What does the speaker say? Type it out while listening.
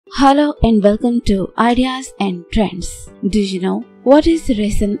Hello and welcome to Ideas and Trends. Do you know what is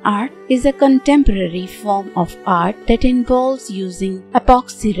resin art? Is a contemporary form of art that involves using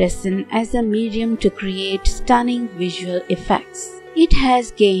epoxy resin as a medium to create stunning visual effects. It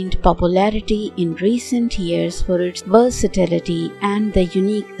has gained popularity in recent years for its versatility and the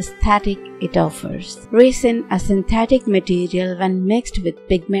unique aesthetic it offers. Resin, a synthetic material when mixed with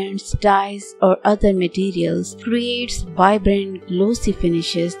pigments, dyes, or other materials, creates vibrant, glossy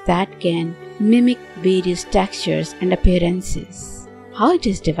finishes that can mimic various textures and appearances. How it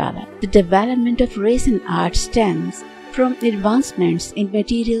is developed? The development of resin art stems from advancements in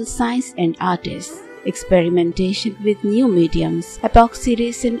material science and artists. Experimentation with new mediums. Epoxy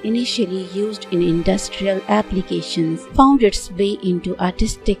resin, initially used in industrial applications, found its way into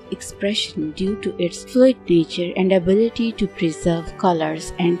artistic expression due to its fluid nature and ability to preserve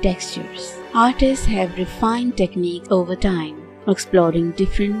colors and textures. Artists have refined technique over time, exploring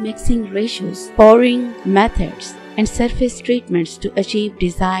different mixing ratios, pouring methods, and surface treatments to achieve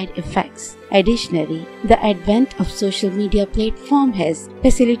desired effects. Additionally, the advent of social media platform has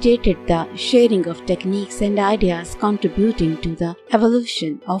facilitated the sharing of techniques and ideas, contributing to the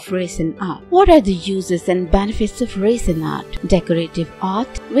evolution of resin art. What are the uses and benefits of resin art? Decorative art.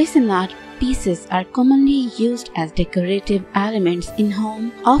 Resin art pieces are commonly used as decorative elements in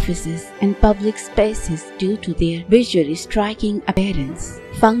home, offices, and public spaces due to their visually striking appearance.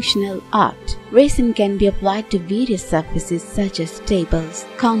 Functional art. Resin can be applied to various surfaces such as tables,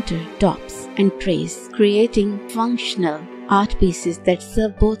 countertops, and trays, creating functional art pieces that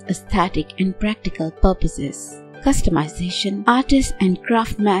serve both aesthetic and practical purposes. Customization. Artists and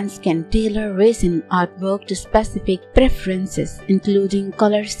craftsmen can tailor resin artwork to specific preferences, including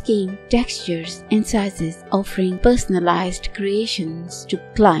color scheme, textures, and sizes, offering personalized creations to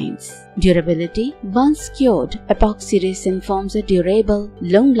clients. Durability. Once cured, epoxy resin forms a durable,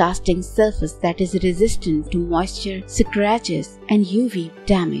 long-lasting surface that is resistant to moisture, scratches, and UV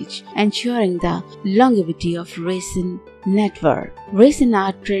damage, ensuring the longevity of resin network. Resin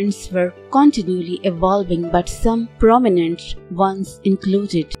art trends were continually evolving, but some prominent ones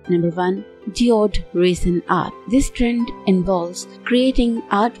included: Number 1. Geode resin art. This trend involves creating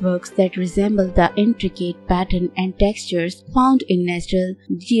artworks that resemble the intricate pattern and textures found in natural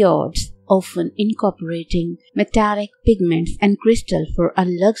geodes, often incorporating metallic pigments and crystal for a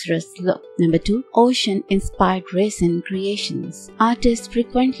luxurious look. Number 2. Ocean-inspired resin creations. Artists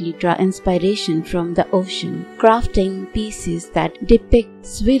frequently draw inspiration from the ocean, crafting pieces that depict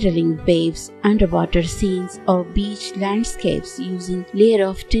swirling waves, underwater scenes, or beach landscapes using layers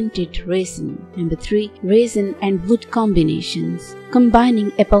of tinted resin. Number 3. Resin and wood combinations.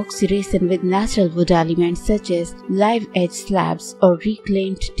 Combining epoxy resin with natural wood elements such as live edge slabs or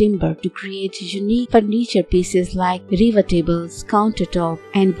reclaimed timber to create unique furniture pieces like river tables, countertop,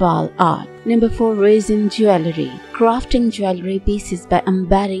 and wall art. Number 4. Resin jewelry. Crafting jewelry pieces by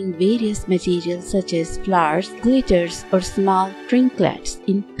embedding various materials such as flowers, glitters, or small trinkets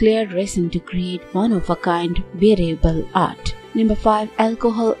in clear resin to create one-of-a-kind wearable art. Number 5.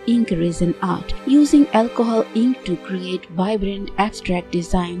 Alcohol ink resin art. Using alcohol ink to create vibrant abstract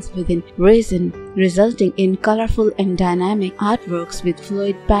designs within resin, resulting in colorful and dynamic artworks with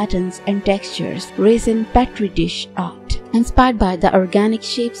fluid patterns and textures. Resin petri dish art. Inspired by the organic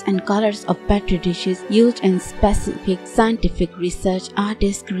shapes and colors of petri dishes used in specific scientific research,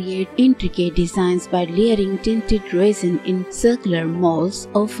 artists create intricate designs by layering tinted resin in circular molds,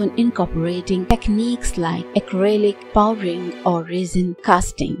 often incorporating techniques like acrylic powdering or resin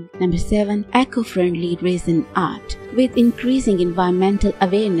casting. Number 7. Eco-friendly resin art. With increasing environmental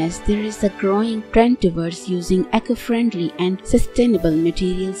awareness, there is a growing trend towards using eco-friendly and sustainable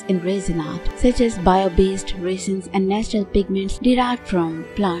materials in resin art, such as bio-based resins and natural pigments derived from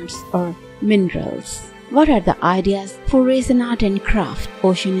plants or minerals. What are the ideas for resin art and craft?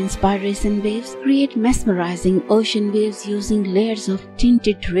 Ocean-inspired resin waves. Create mesmerizing ocean waves using layers of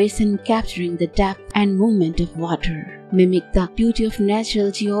tinted resin capturing the depth and movement of water. Mimic the beauty of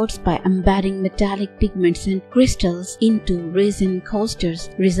natural geodes by embedding metallic pigments and crystals into resin coasters,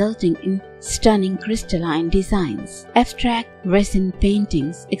 resulting in stunning crystalline designs. Abstract resin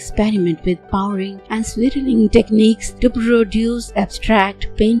paintings. Experiment with powdering and swirling techniques to produce abstract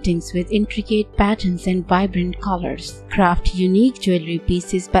paintings with intricate patterns and vibrant colors. Craft unique jewelry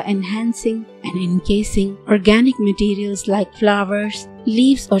pieces by enhancing and encasing organic materials like flowers,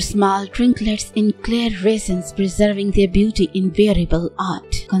 leaves, or small trinklets in clear resins, preserving their beauty in wearable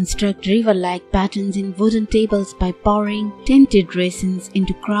art. Construct river-like patterns in wooden tables by pouring tinted resins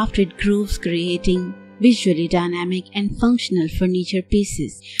into crafted grooves, creating visually dynamic and functional furniture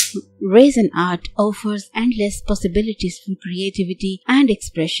pieces. Resin art offers endless possibilities for creativity and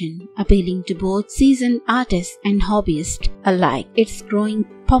expression, appealing to both seasoned artists and hobbyists alike. Its growing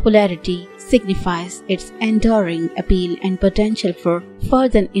popularity signifies its enduring appeal and potential for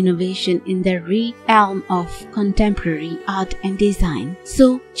further innovation in the realm of contemporary art and design.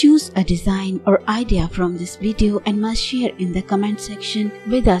 So choose a design or idea from this video and must share in the comment section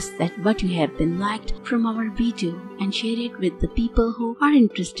with us that what you have been liked from our video, and share it with the people who are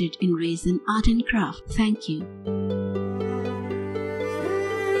interested in resin art and craft. Thank you.